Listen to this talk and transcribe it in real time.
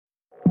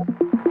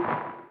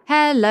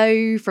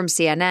Hello from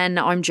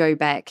CNN, I'm Joe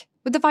Beck,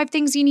 with the 5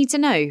 things you need to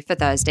know for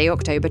Thursday,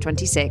 October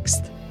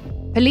 26th.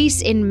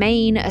 Police in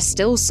Maine are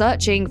still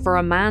searching for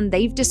a man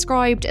they've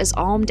described as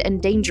armed and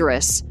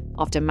dangerous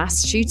after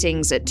mass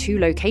shootings at 2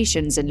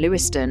 locations in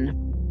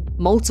Lewiston.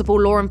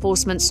 Multiple law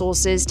enforcement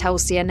sources tell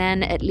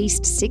CNN at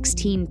least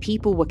 16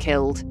 people were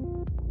killed.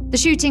 The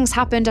shootings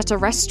happened at a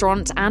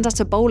restaurant and at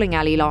a bowling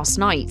alley last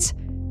night,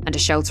 and a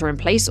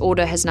shelter-in-place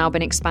order has now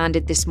been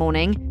expanded this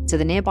morning to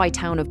the nearby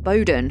town of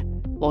Bowdoin,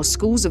 while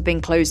schools have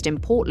been closed in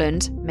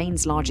Portland,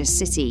 Maine's largest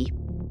city.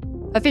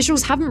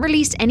 Officials haven't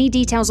released any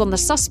details on the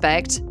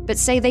suspect, but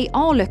say they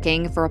are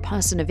looking for a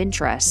person of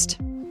interest.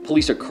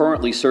 Police are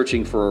currently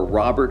searching for a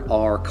Robert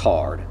R.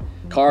 Card.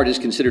 Card is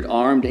considered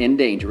armed and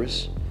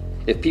dangerous.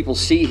 If people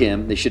see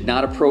him, they should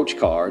not approach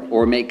Card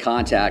or make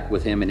contact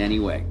with him in any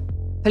way.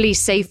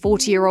 Police say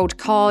 40-year-old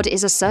Card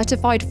is a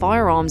certified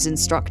firearms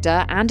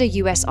instructor and a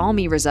U.S.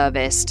 Army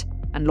reservist,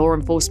 and law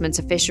enforcement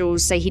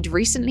officials say he'd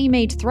recently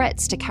made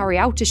threats to carry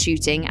out a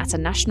shooting at a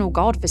National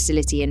Guard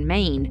facility in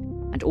Maine,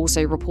 and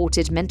also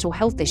reported mental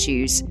health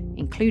issues,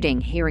 including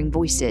hearing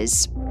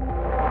voices.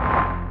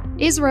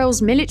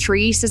 Israel's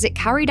military says it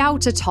carried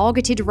out a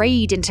targeted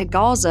raid into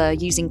Gaza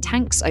using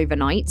tanks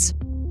overnight.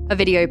 A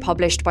video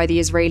published by the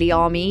Israeli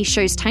army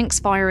shows tanks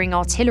firing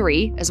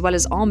artillery as well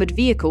as armoured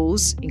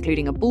vehicles,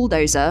 including a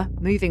bulldozer,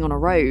 moving on a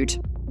road.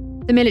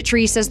 The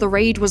military says the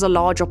raid was a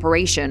large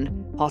operation,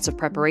 part of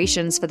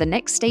preparations for the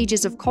next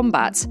stages of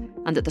combat,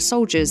 and that the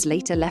soldiers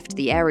later left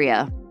the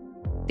area.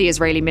 The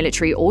Israeli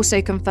military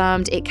also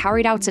confirmed it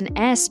carried out an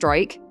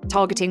airstrike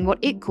targeting what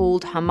it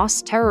called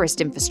Hamas terrorist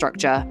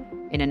infrastructure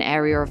in an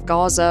area of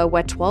Gaza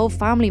where 12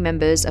 family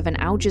members of an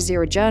Al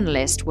Jazeera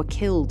journalist were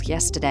killed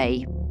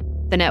yesterday.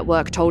 The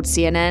network told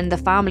CNN the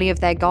family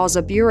of their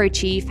Gaza bureau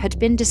chief had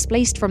been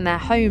displaced from their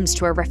homes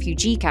to a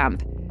refugee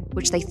camp,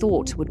 which they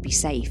thought would be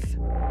safe.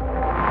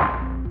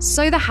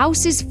 So the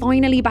House is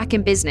finally back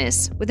in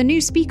business, with a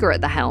new speaker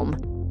at the helm.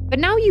 But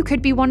now you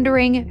could be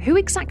wondering, who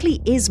exactly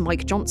is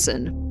Mike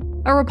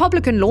Johnson? A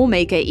Republican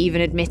lawmaker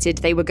even admitted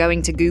they were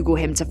going to Google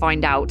him to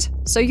find out,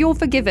 so you're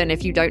forgiven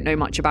if you don't know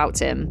much about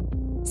him.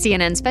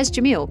 CNN's Fez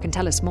Jamil can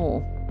tell us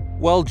more.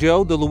 Well,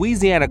 Joe, the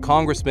Louisiana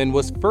congressman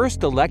was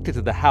first elected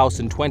to the House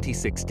in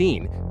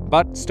 2016,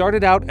 but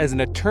started out as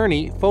an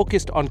attorney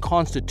focused on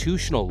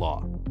constitutional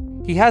law.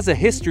 He has a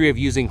history of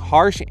using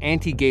harsh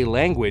anti-gay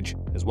language,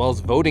 as well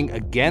as voting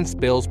against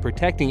bills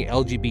protecting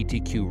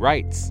LGBTQ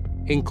rights,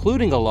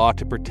 including a law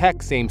to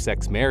protect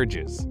same-sex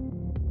marriages.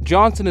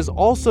 Johnson is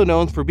also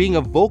known for being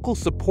a vocal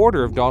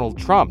supporter of Donald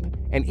Trump,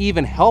 and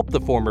even helped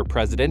the former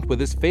president with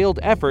his failed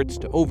efforts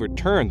to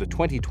overturn the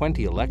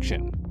 2020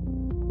 election.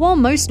 While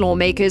most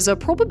lawmakers are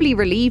probably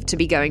relieved to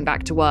be going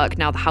back to work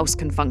now the House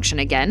can function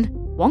again,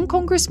 one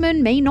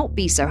congressman may not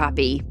be so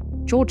happy: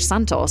 George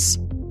Santos.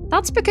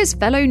 That's because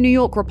fellow New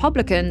York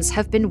Republicans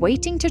have been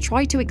waiting to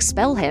try to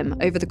expel him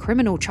over the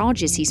criminal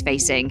charges he's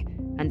facing,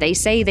 and they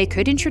say they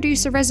could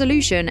introduce a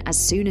resolution as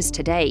soon as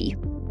today.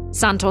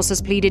 Santos has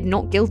pleaded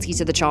not guilty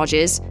to the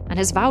charges and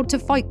has vowed to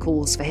fight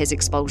calls for his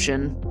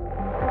expulsion.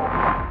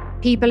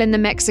 People in the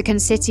Mexican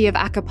city of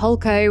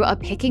Acapulco are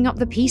picking up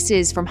the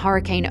pieces from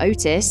Hurricane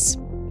Otis.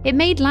 It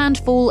made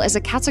landfall as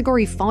a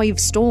Category 5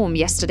 storm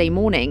yesterday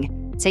morning,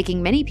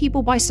 taking many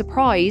people by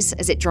surprise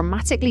as it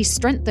dramatically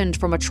strengthened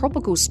from a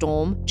tropical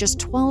storm just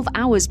 12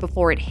 hours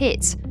before it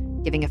hit,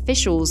 giving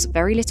officials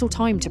very little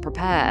time to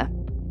prepare.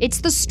 It's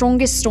the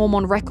strongest storm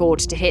on record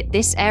to hit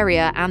this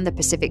area and the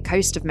Pacific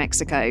coast of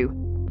Mexico.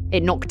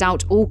 It knocked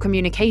out all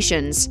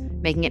communications,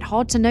 making it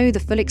hard to know the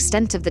full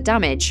extent of the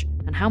damage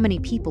and how many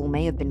people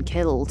may have been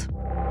killed.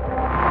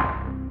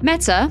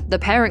 Meta, the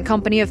parent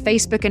company of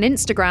Facebook and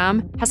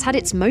Instagram, has had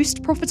its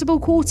most profitable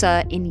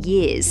quarter in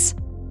years.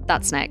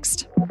 That's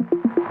next.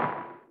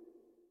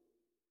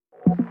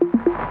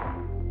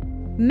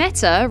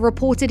 Meta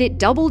reported it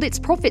doubled its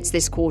profits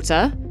this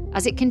quarter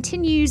as it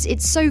continues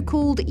its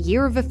so-called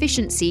Year of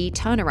Efficiency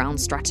turnaround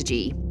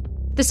strategy.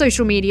 The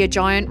social media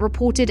giant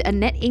reported a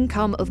net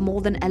income of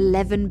more than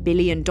 $11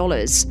 billion,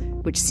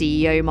 which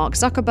CEO Mark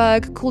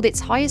Zuckerberg called its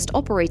highest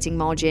operating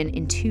margin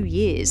in 2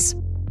 years.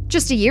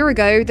 Just a year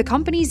ago, the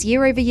company's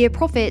year-over-year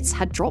profits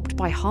had dropped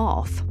by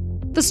half.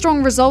 The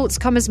strong results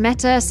come as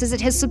Meta says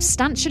it has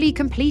substantially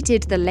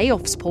completed the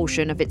layoffs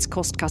portion of its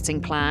cost-cutting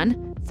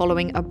plan,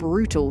 following a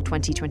brutal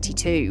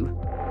 2022.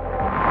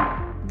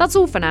 That's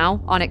all for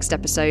now. Our next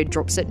episode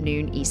drops at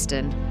noon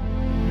Eastern.